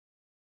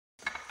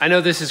I know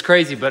this is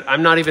crazy, but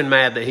I'm not even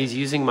mad that he's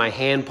using my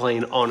hand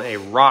plane on a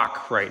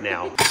rock right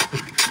now.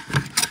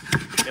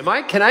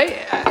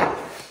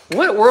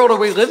 What world are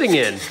we living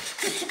in?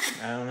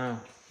 I don't know.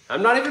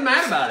 I'm not even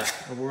mad about it.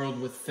 A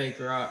world with fake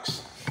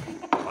rocks.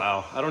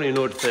 Wow, I don't even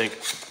know what to think.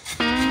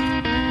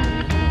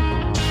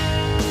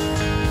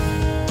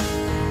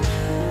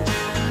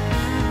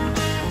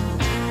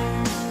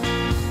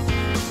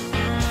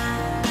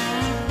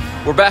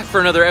 We're back for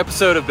another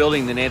episode of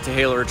Building the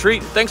Nantahala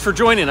Retreat. Thanks for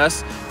joining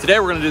us. Today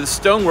we're gonna do the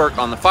stonework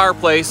on the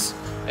fireplace,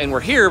 and we're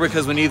here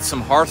because we need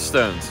some hearth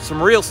stones,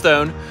 some real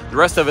stone. The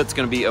rest of it's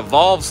gonna be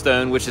evolved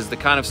stone, which is the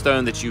kind of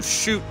stone that you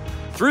shoot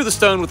through the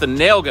stone with a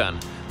nail gun.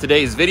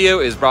 Today's video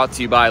is brought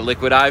to you by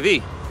Liquid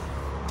IV.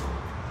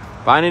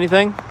 Buying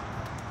anything?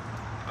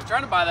 I'm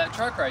trying to buy that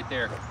truck right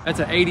there. That's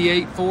an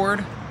 88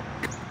 Ford.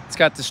 It's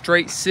got the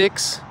straight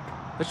 6.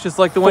 That's just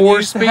like the one you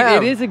used to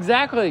have. It is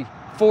exactly.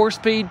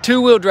 4-speed,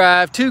 2-wheel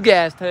drive, 2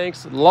 gas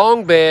tanks,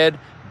 long bed,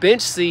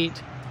 bench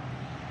seat.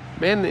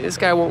 Man, this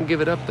guy won't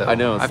give it up though. I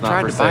know, it's I've not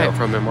tried for to buy sale. it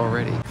from him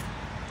already.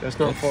 That's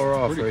not far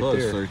off Pretty right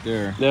close there. right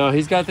there. No,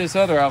 he's got this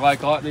other I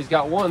like a lot, and he's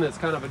got one that's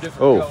kind of a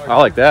different color. I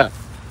like that.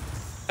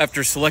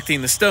 After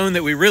selecting the stone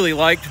that we really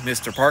liked,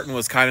 Mr. Parton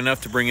was kind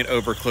enough to bring it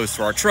over close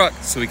to our truck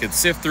so we could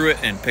sift through it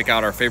and pick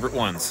out our favorite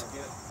ones.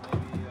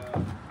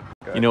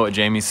 You know what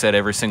Jamie said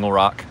every single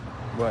rock?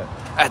 What?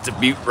 That's a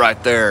butte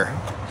right there.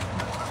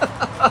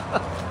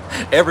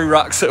 Every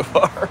rock so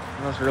far.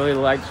 Must really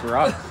likes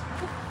rocks.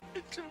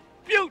 It's a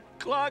butte,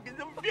 Clark, it's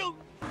a butte.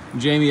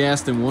 Jamie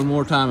asked him one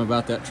more time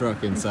about that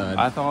truck inside.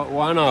 I thought,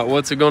 why not?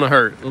 What's it gonna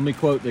hurt? Let me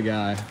quote the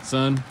guy.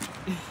 Son,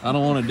 I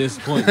don't want to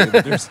disappoint you,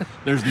 but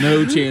there's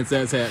no chance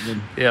that's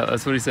happening. Yeah,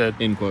 that's what he said.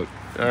 End quote.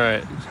 All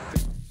right.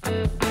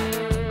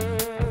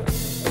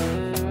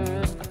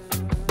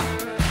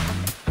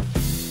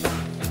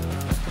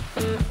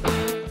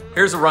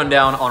 Here's a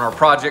rundown on our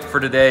project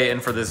for today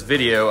and for this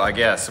video, I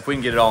guess. If we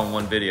can get it all in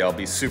one video, I'll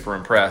be super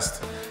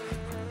impressed.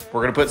 We're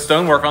gonna put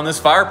stonework on this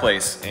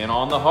fireplace and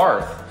on the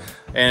hearth.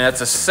 And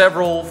it's a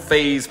several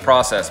phase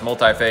process,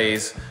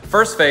 multi-phase.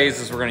 First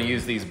phase is we're gonna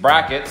use these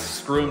brackets,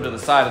 screw them to the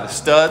side of the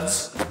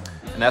studs,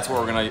 and that's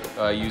what we're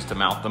gonna use to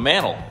mount the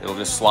mantle. It'll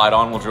just slide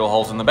on, we'll drill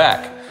holes in the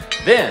back.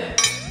 Then,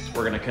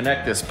 we're gonna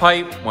connect this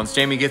pipe. Once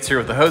Jamie gets here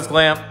with the hose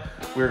clamp,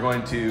 we're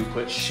going to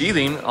put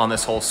sheathing on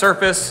this whole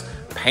surface,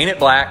 paint it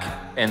black,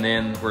 and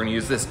then we're gonna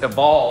use this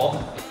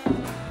evolved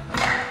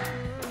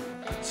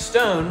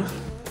stone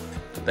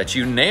that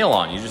you nail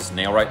on. You just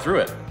nail right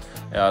through it.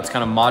 It's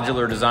kind of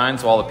modular design,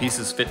 so all the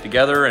pieces fit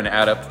together and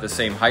add up to the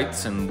same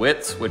heights and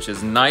widths, which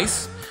is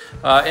nice.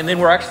 And then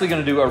we're actually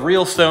gonna do a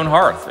real stone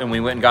hearth, and we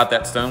went and got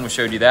that stone, we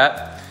showed you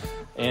that.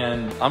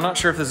 And I'm not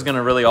sure if this is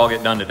gonna really all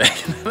get done today,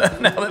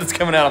 now that it's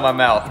coming out of my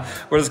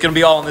mouth, or it's gonna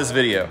be all in this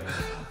video.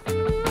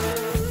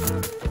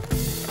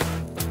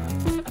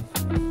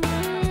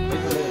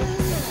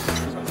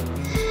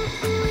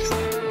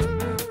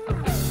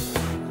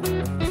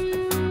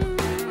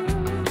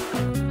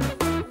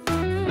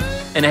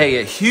 And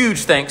hey, a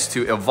huge thanks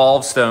to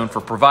Evolved Stone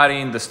for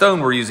providing the stone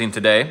we're using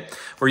today.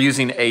 We're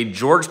using a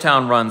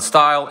Georgetown run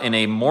style in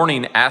a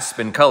morning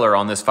aspen color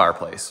on this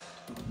fireplace.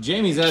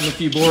 Jamie's adding a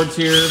few boards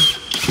here.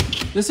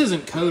 This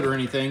isn't coat or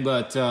anything,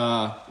 but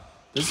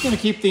this is gonna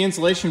keep the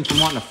insulation from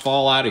wanting to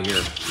fall out of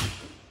here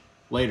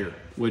later,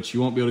 which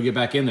you won't be able to get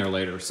back in there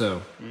later.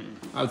 So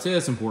I would say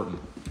that's important.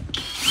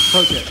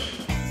 Pro tip.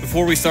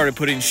 Before we started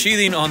putting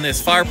sheathing on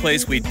this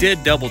fireplace, we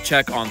did double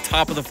check on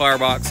top of the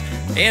firebox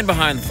and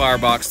behind the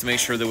firebox to make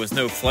sure there was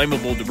no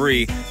flammable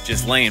debris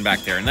just laying back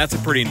there, and that's a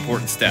pretty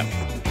important step.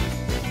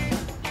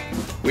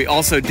 We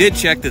also did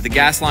check that the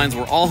gas lines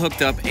were all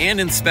hooked up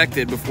and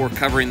inspected before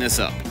covering this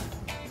up.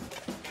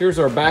 Here's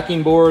our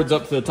backing boards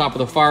up to the top of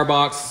the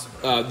firebox.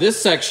 This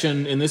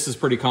section, and this is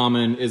pretty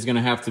common, is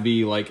gonna have to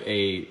be like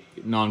a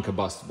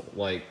non-combustible,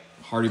 like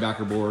hardy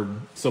backer board,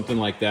 something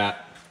like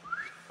that,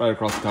 right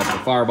across the top of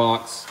the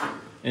firebox.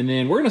 And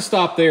then we're gonna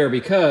stop there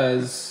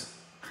because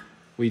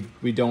we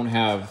don't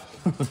have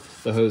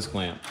the hose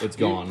clamp. It's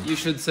gone. You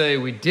should say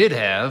we did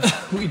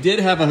have. We did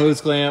have a hose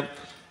clamp.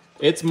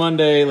 It's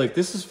Monday. Like,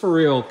 this is for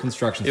real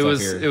construction stuff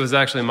here. It was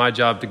actually my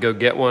job to go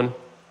get one.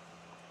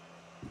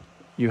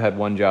 You had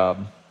one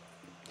job.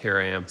 Here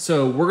I am.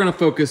 So we're gonna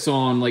focus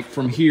on like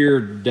from here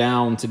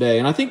down today,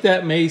 and I think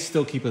that may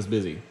still keep us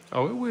busy.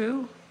 Oh, it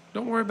will.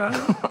 Don't worry about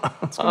it.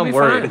 It's gonna I'm be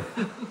worried.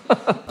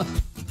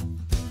 fine.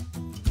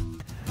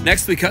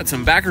 Next, we cut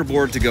some backer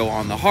board to go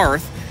on the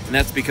hearth, and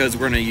that's because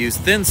we're gonna use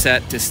thin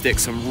set to stick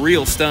some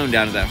real stone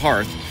down to that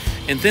hearth.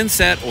 And thin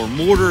set or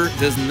mortar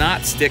does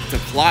not stick to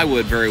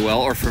plywood very well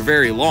or for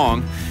very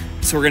long,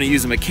 so we're gonna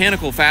use a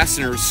mechanical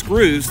fastener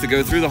screws to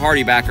go through the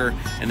hardy backer,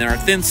 and then our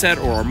thin set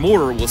or our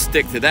mortar will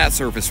stick to that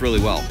surface really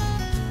well.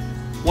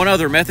 One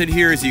other method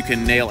here is you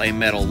can nail a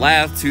metal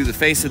lath to the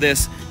face of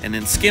this and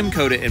then skim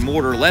coat it in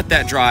mortar, let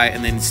that dry,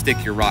 and then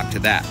stick your rock to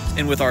that.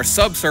 And with our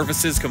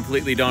subsurfaces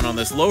completely done on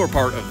this lower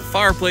part of the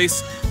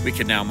fireplace, we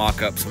can now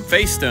mock up some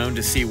face stone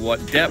to see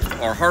what depth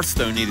our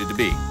hearthstone needed to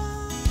be.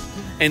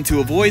 And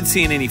to avoid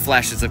seeing any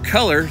flashes of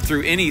color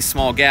through any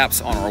small gaps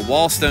on our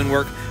wall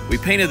stonework, we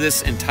painted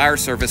this entire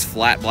surface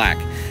flat black.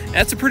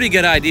 That's a pretty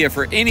good idea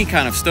for any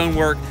kind of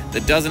stonework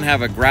that doesn't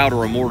have a grout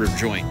or a mortar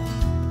joint.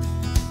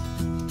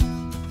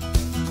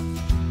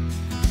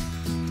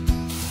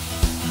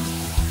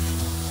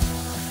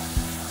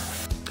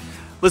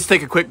 Let's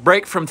take a quick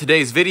break from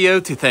today's video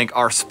to thank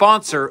our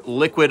sponsor,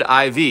 Liquid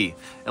IV.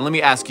 And let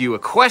me ask you a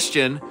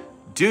question.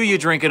 Do you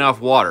drink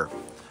enough water?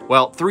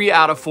 Well, 3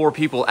 out of 4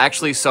 people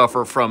actually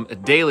suffer from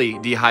daily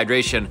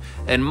dehydration.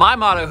 And my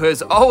motto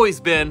has always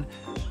been,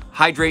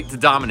 hydrate to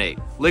dominate.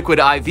 Liquid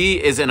IV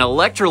is an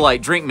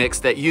electrolyte drink mix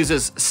that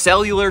uses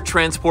cellular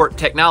transport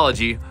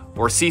technology,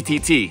 or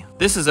CTT.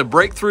 This is a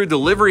breakthrough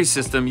delivery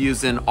system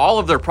used in all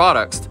of their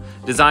products,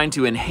 designed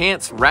to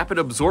enhance rapid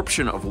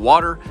absorption of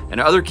water and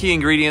other key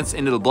ingredients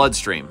into the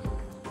bloodstream.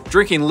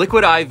 Drinking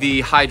Liquid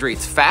IV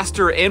hydrates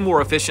faster and more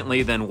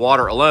efficiently than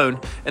water alone,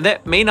 and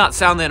that may not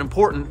sound that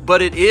important,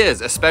 but it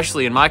is,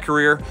 especially in my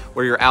career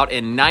where you're out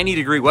in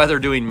 90-degree weather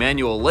doing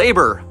manual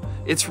labor.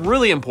 It's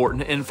really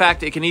important. In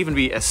fact, it can even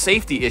be a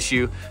safety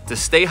issue to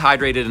stay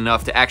hydrated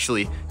enough to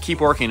actually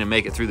keep working and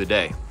make it through the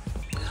day.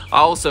 I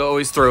also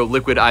always throw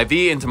Liquid IV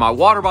into my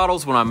water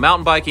bottles when I'm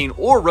mountain biking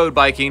or road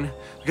biking,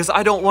 because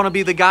I don't want to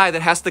be the guy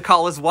that has to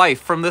call his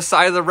wife from the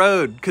side of the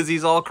road because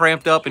he's all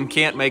cramped up and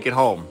can't make it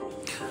home.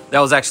 That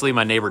was actually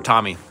my neighbor,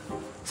 Tommy.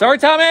 Sorry,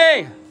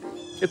 Tommy!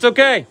 It's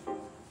okay.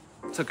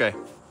 It's okay.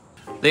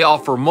 They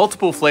offer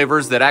multiple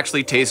flavors that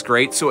actually taste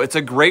great, so it's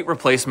a great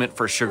replacement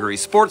for sugary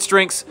sports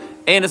drinks,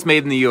 and it's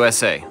made in the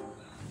USA.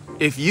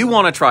 If you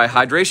want to try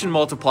Hydration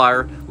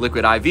Multiplier,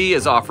 Liquid IV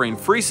is offering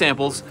free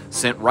samples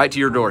sent right to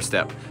your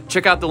doorstep.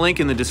 Check out the link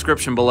in the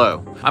description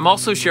below. I'm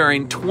also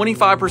sharing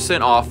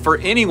 25% off for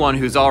anyone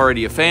who's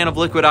already a fan of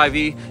Liquid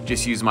IV.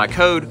 Just use my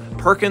code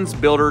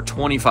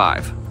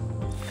PerkinsBuilder25.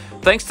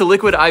 Thanks to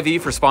Liquid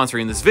IV for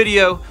sponsoring this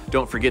video.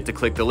 Don't forget to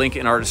click the link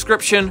in our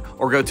description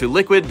or go to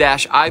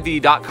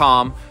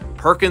liquid-iv.com,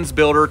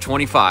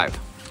 PerkinsBuilder25.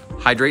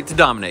 Hydrate to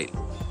dominate.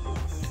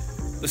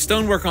 The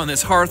stonework on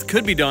this hearth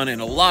could be done in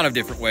a lot of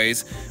different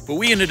ways, but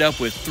we ended up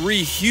with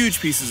 3 huge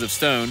pieces of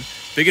stone,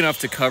 big enough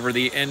to cover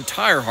the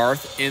entire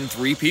hearth in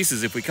 3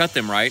 pieces if we cut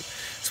them right.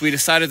 So we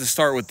decided to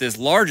start with this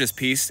largest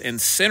piece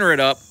and center it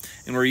up,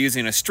 and we're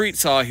using a street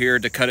saw here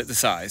to cut it to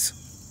size.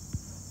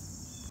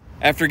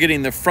 After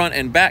getting the front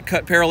and back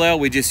cut parallel,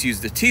 we just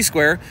used the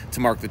T-square to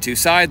mark the 2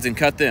 sides and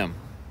cut them.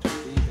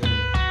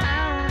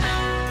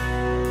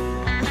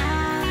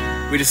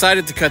 We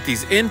decided to cut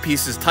these end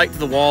pieces tight to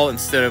the wall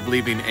instead of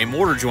leaving a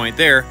mortar joint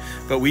there,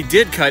 but we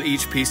did cut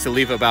each piece to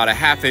leave about a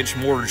 1/2 inch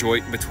mortar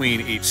joint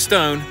between each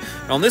stone.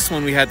 And on this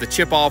one, we had to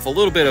chip off a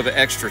little bit of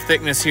extra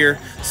thickness here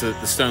so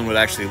that the stone would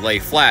actually lay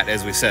flat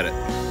as we set it.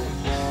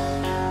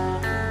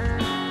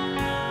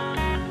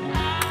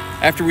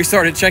 After we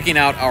started checking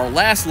out our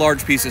last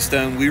large piece of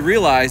stone, we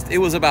realized it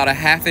was about a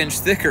 1/2 inch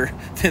thicker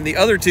than the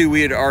other 2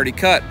 we had already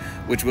cut,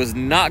 which was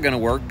not going to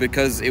work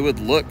because it would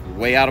look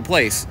way out of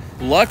place.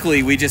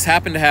 Luckily, we just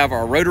happened to have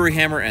our rotary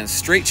hammer and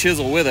straight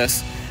chisel with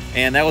us,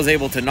 and that was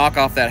able to knock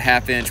off that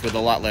 1/2 inch with a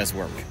lot less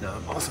work. Now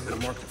I'm also going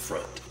to mark the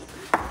front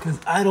because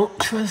I don't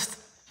trust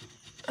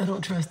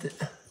it.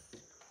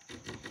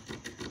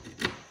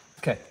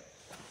 Okay.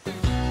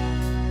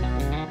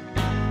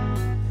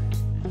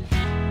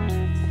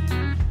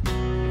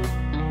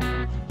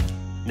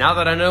 Now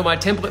that I know my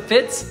template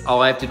fits,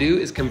 all I have to do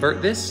is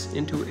convert this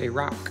into a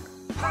rock.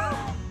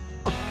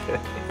 Okay.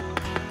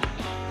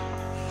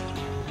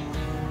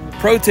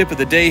 Pro tip of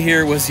the day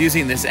here was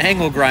using this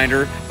angle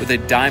grinder with a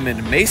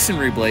diamond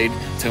masonry blade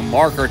to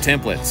mark our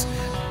templates.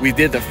 We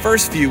did the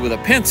first few with a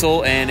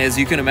pencil, and as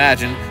you can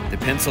imagine, the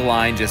pencil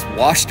line just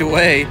washed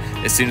away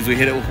as soon as we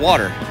hit it with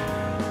water.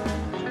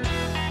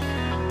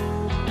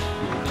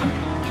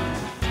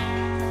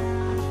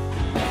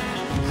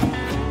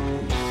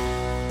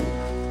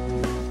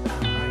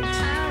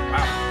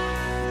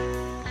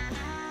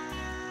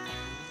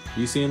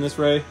 You seeing this,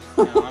 Ray?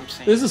 No, I'm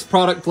seeing This is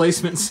product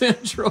placement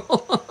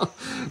central.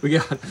 We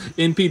got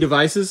NP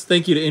Devices.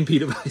 Thank you to NP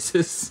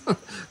Devices.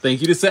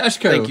 Thank you to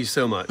Sashco. Thank you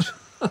so much.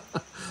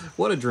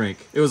 What a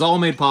drink. It was all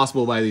made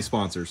possible by these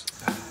sponsors.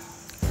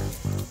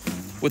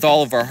 With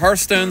all of our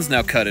hearthstones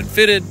now cut and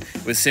fitted,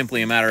 it was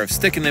simply a matter of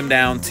sticking them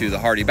down to the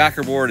hardy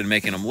backer board and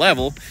making them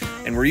level.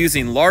 And we're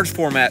using large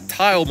format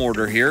tile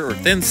mortar here, or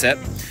thin set,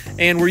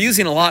 and we're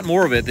using a lot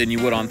more of it than you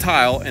would on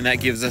tile, and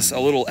that gives us a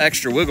little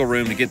extra wiggle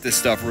room to get this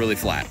stuff really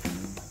flat.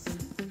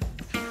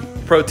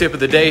 Pro tip of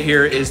the day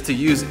here is to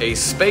use a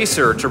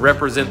spacer to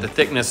represent the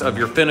thickness of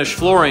your finished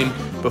flooring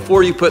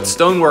before you put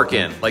stonework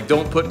in. Like,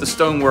 don't put the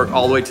stonework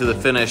all the way to the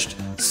finished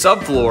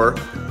subfloor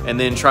and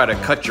then try to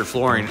cut your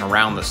flooring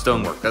around the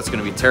stonework. That's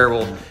gonna be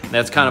terrible. And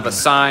that's kind of a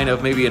sign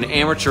of maybe an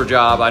amateur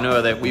job. I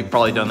know that we've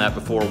probably done that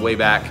before way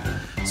back.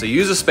 So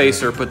use a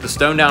spacer, put the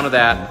stone down to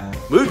that,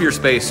 move your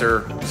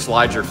spacer,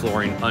 slide your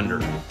flooring under.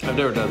 I've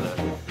never done that.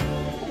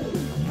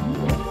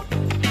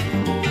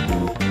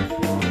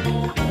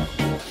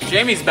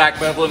 Jamie's back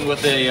beveling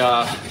with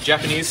a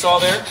Japanese saw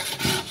there.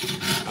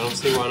 I don't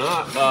see why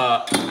not.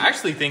 I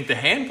actually think the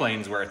hand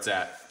plane's where it's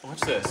at.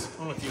 Watch this. I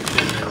don't know if you can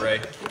do it, Ray.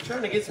 I'm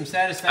trying to get some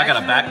satisfaction. I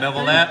gotta back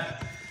bevel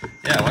that.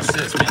 Yeah, watch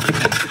this, man.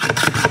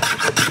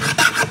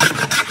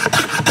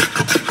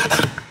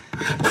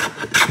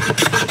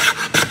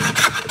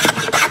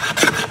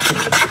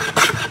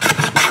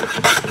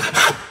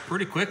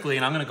 Pretty quickly,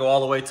 and I'm gonna go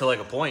all the way to like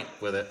a point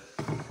with it.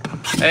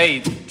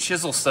 Hey,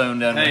 chisel stone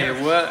down there.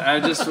 Hey, what? I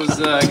just was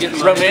getting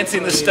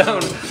romancing the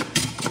stone.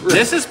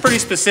 This is pretty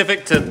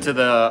specific to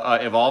the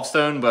Evolve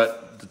stone, but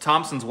the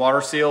Thompson's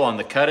water seal on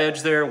the cut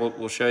edge there,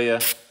 we'll show you,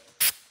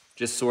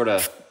 just sort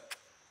of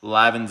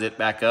livens it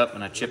back up,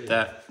 and I chipped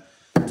that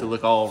to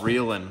look all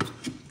real and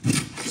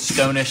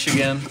stonish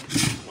again.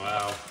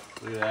 Wow,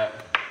 look at that.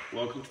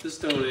 Welcome to the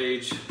Stone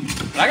Age.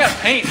 I got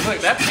paint. Look,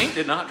 that paint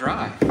did not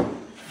dry.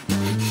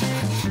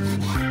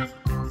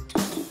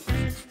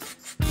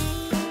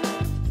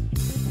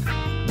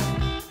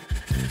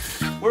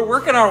 We're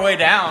working our way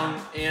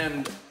down,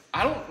 and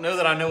I don't know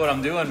that I know what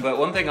I'm doing, but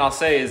one thing I'll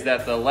say is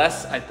that the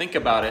less I think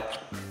about it,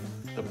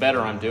 the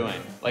better I'm doing.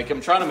 Like, I'm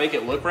trying to make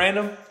it look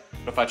random,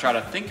 but if I try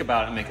to think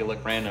about it and make it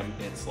look random,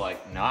 it's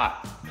like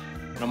not.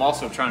 And I'm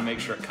also trying to make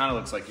sure it kind of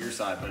looks like your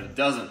side, but it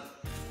doesn't.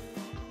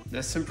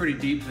 That's some pretty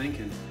deep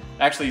thinking.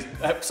 Actually,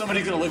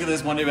 somebody's gonna look at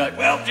this one day and be like,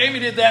 well, Jamie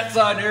did that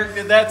side, Erik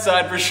did that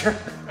side for sure.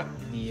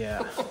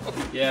 Yeah.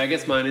 Yeah, I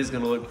guess mine is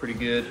gonna look pretty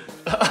good.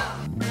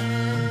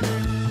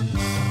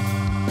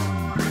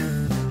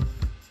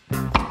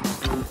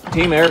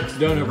 Team Erik's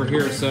done over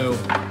here, so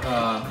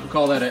we'll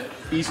call that an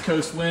East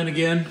Coast win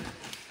again.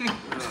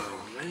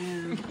 Oh,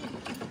 man.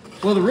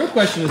 Well, the real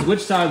question is which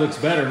side looks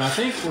better, and I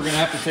think we're going to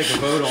have to take a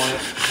vote on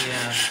it.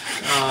 Yeah.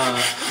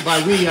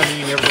 By we, I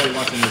mean everybody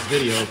watching this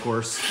video, of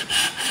course.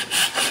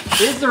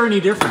 Is there any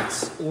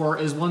difference, or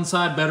is one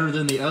side better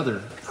than the other?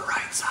 The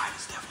right side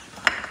is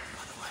definitely better,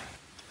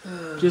 by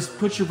the way. Just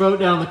put your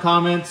vote down in the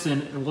comments,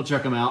 and we'll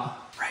check them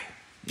out. Right.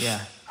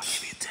 Yeah. I'll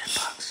give you $10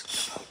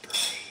 to vote for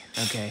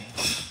me. Okay.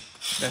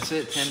 That's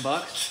it, $10?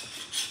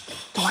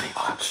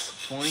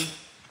 $20. 20?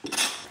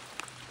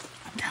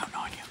 I'm counting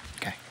on you.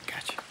 Okay.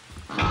 Gotcha.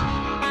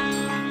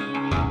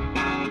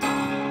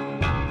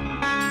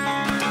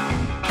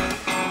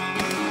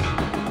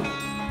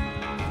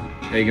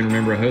 Are you going to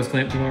remember a hose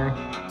clamp tomorrow?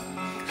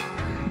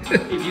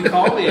 If you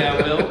call me, I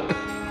will.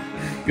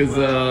 Because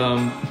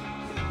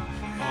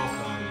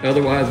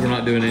otherwise we're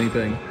not doing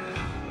anything.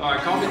 All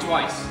right, call me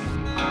twice.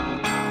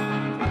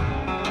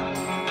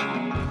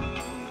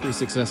 Pretty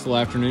successful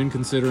afternoon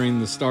considering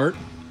the start,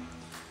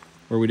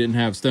 where we didn't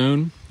have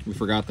stone. We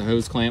forgot the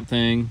hose clamp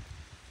thing.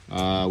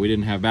 We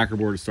didn't have backer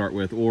board to start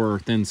with or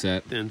thin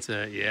set. Thin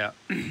set, yeah.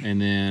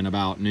 And then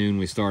about noon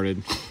we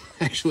started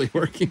actually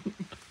working.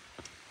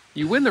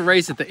 You win the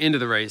race at the end of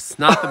the race,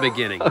 not the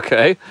beginning.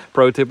 Okay,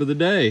 pro tip of the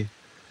day.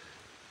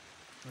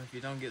 Well, if you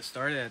don't get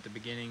started at the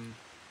beginning,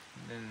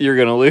 then You're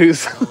gonna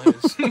lose.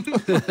 you're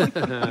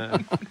gonna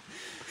lose.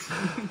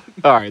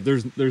 All right,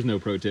 there's no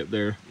pro tip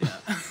there. Yeah.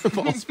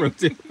 False pro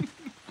tip.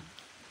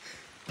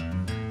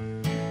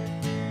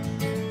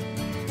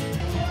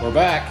 We're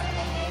back.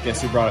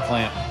 Guess who brought a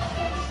clamp?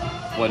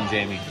 Wasn't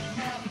Jamie.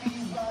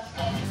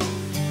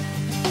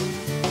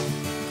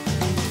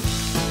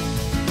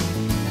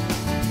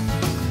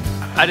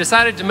 I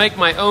decided to make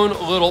my own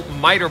little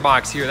miter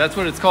box here. That's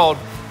what it's called.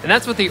 And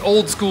that's what the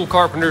old school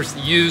carpenters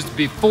used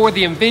before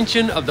the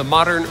invention of the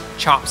modern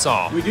chop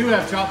saw. We do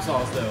have chop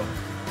saws though.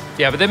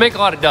 Yeah, but they make a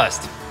lot of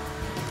dust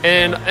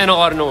and a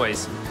lot of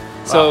noise.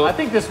 So I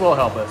think this will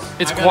help us.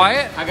 it's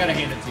quiet, I gotta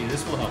hand it to you.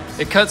 This will help us.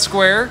 it cuts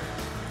square,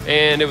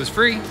 and it was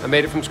free. I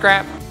made it from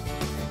scrap.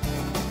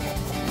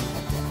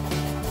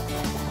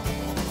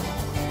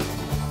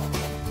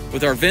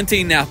 With our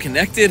venting now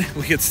connected,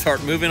 we could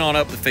start moving on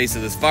up the face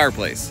of this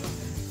fireplace.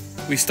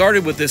 We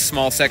started with this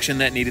small section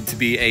that needed to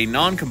be a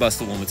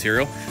non-combustible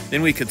material,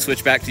 then we could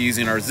switch back to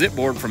using our zip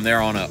board from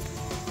there on up.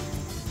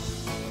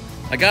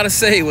 I gotta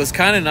say, it was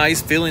kind of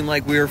nice feeling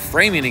like we were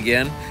framing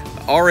again,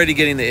 already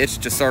getting the itch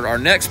to start our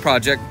next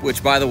project,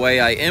 which by the way,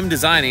 I am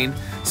designing,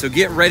 so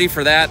get ready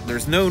for that.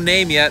 There's no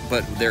name yet,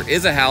 but there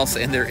is a house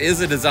and there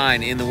is a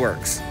design in the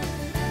works.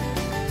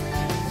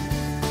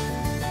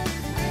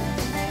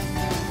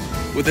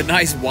 With a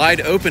nice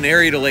wide open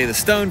area to lay the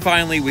stone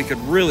finally, we could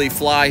really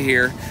fly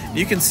here.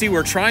 You can see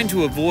we're trying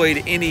to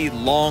avoid any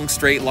long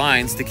straight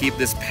lines to keep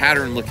this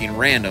pattern looking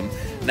random,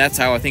 and that's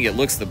how I think it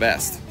looks the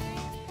best.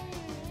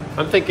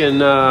 I'm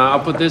thinking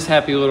I'll put this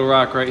happy little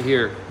rock right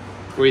here.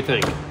 What do you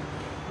think?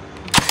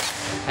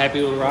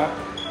 Happy little rock?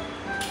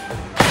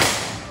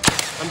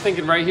 I'm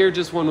thinking right here,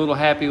 just one little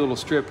happy little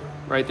strip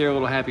right there, a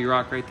little happy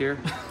rock right there.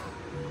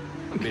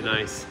 That'd be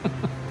nice.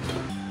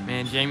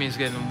 Man, Jamie's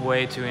getting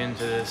way too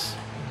into this.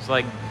 It's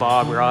like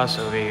Bob Ross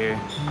over here.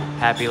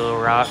 Happy little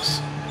rocks.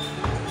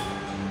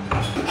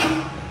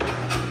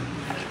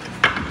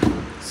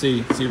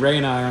 See, Ray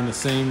and I are on the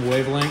same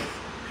wavelength.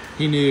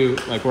 He knew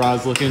like where I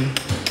was looking,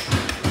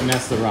 and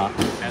that's the rock.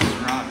 That's the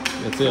rock.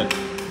 That's it.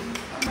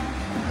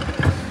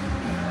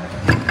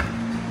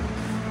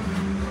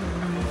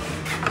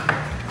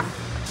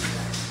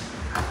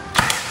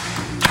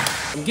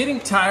 I'm getting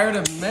tired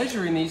of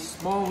measuring these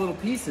small little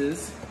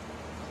pieces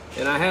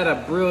And I had a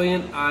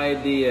brilliant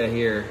idea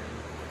here.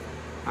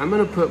 I'm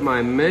gonna put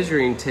my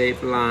measuring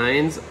tape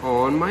lines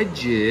on my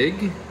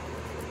jig.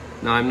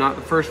 Now, I'm not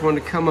the first one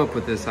to come up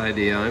with this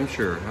idea, I'm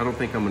sure. I don't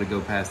think I'm gonna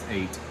go past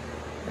 8.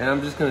 And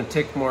I'm just gonna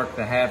tick mark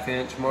the 1/2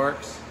 inch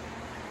marks,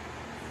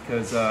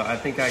 because I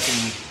think I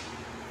can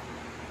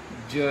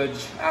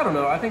judge, I don't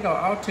know, I think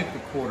I'll tick the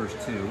quarters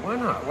too. Why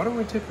not? Why don't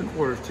we tick the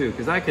quarters too?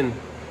 Because I can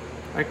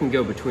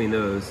go between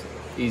those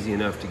easy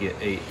enough to get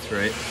 8s,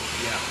 right?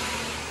 Yeah.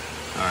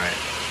 All right.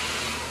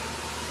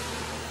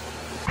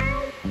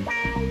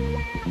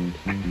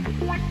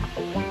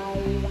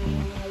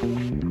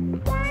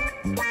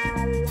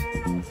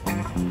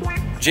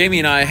 Jaime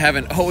and I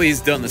haven't always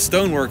done the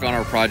stonework on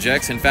our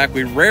projects. In fact,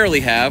 we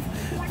rarely have,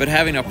 but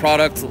having a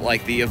product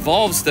like the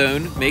Evolve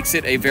Stone makes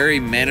it a very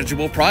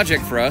manageable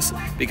project for us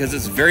because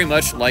it's very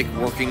much like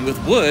working with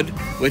wood,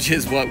 which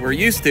is what we're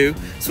used to.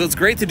 So it's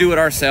great to do it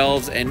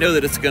ourselves and know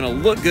that it's gonna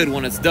look good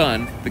when it's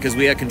done because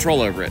we have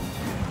control over it.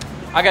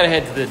 I gotta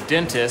head to the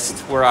dentist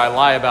where I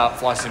lie about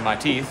flossing my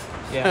teeth.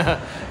 Yeah.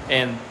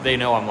 And they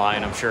know I'm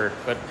lying, I'm sure.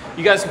 But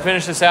you guys can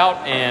finish this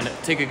out and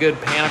take a good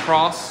pan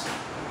across,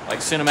 like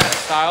cinematic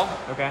style.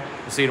 Okay.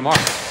 We'll see you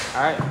tomorrow.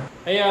 All right.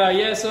 Hey,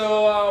 yeah,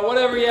 so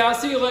whatever, yeah, I'll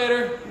see you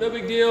later. No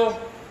big deal.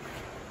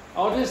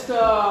 I'll just,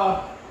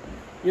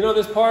 you know,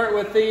 this part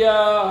with the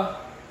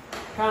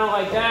kind of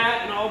like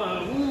that and all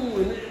the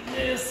ooh and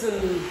this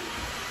and,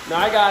 no,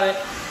 I got it.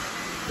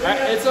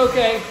 It's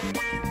okay.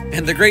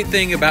 And the great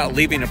thing about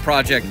leaving a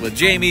project with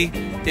Jaime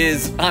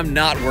is I'm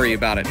not worried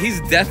about it. He's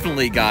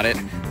definitely got it.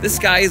 This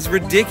guy is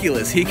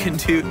ridiculous. He can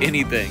do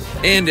anything.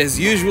 And as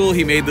usual,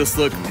 he made this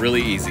look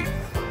really easy.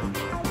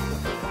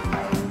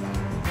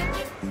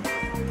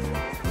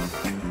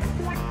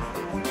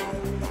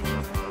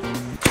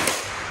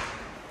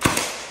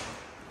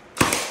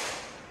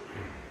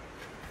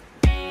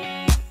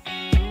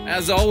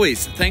 As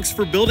always, thanks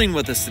for building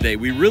with us today.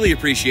 We really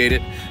appreciate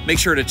it. Make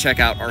sure to check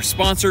out our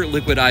sponsor,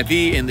 Liquid IV,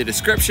 in the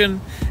description.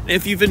 And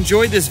if you've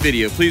enjoyed this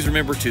video, please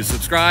remember to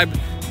subscribe,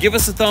 give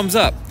us a thumbs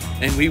up,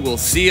 and we will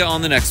see you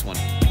on the next one.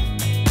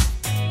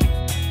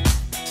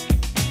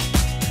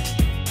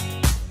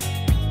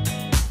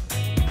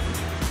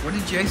 What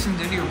did Jason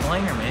do to your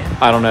planer, man?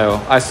 I don't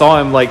know. I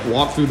saw him like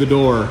walk through the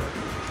door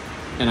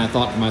and I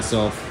thought to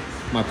myself,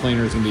 my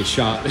planer is gonna be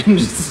shot in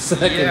just a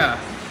second. Yeah.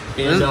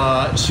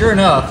 And sure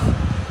enough,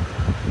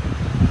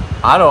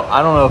 I don't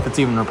know if it's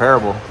even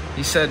repairable.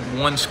 He said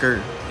one screw.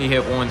 He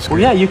hit one screw.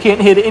 Well, yeah, you can't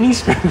hit any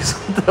screws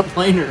with the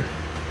planer.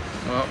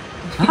 Well.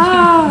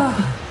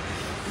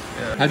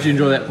 How'd you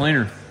enjoy that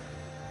planer?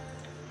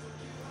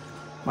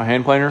 My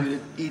hand planer? Dude,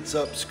 it eats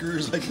up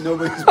screws like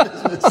nobody's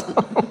business.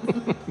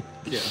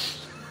 Yeah.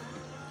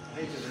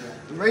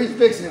 Ray's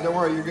fixing it, don't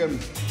worry, you're good.